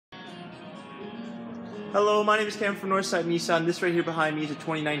Hello, my name is Cam from Northside Nissan. This right here behind me is a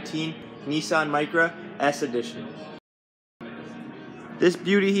 2019 Nissan Micra S Edition. This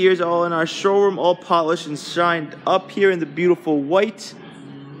beauty here is all in our showroom, all polished and shined up here in the beautiful white.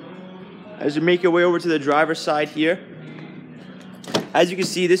 As you make your way over to the driver's side here, as you can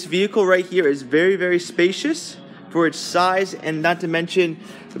see, this vehicle right here is very spacious for its size, and not to mention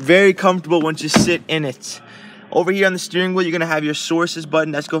very comfortable once you sit in it. Over here on the steering wheel, you're going to have your sources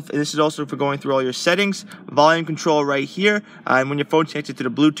button. This is also for going through all your settings. Volume control right here. And when your phone's connected to the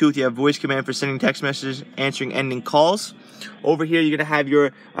Bluetooth, you have voice command for sending text messages, answering ending calls. Over here, you're going to have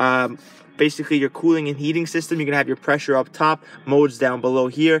your basically your cooling and heating system. You're going to have your pressure up top, modes down below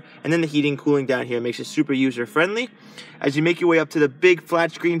here, and then the heating and cooling down here. It makes it super user-friendly. As you make your way up to the big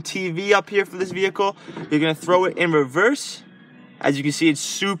flat screen TV up here for this vehicle, you're going to throw it in reverse. As you can see, it's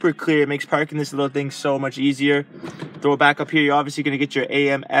super clear. It makes parking this little thing so much easier. Throw it back up here. You're obviously going to get your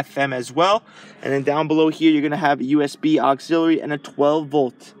AM, FM as well. And then down below here, you're going to have a USB auxiliary and a 12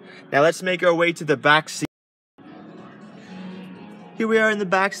 volt. Now let's make our way to the back seat. Here we are in the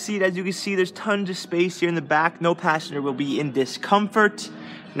back seat. As you can see, there's tons of space here in the back. No passenger will be in discomfort.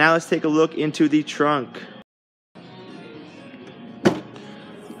 Now let's take a look into the trunk.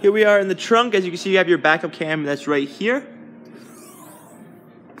 Here we are in the trunk. As you can see, you have your backup camera that's right here.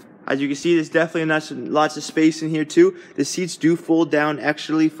 As you can see, there's definitely lots of space in here too. The seats do fold down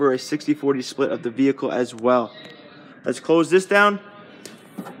actually for a 60-40 split of the vehicle as well. Let's close this down.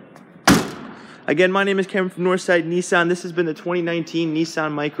 Again, my name is Cameron from Northside Nissan. This has been the 2019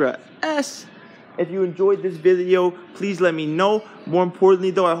 Nissan Micra S. If you enjoyed this video, please let me know. More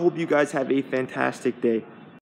importantly though, I hope you guys have a fantastic day.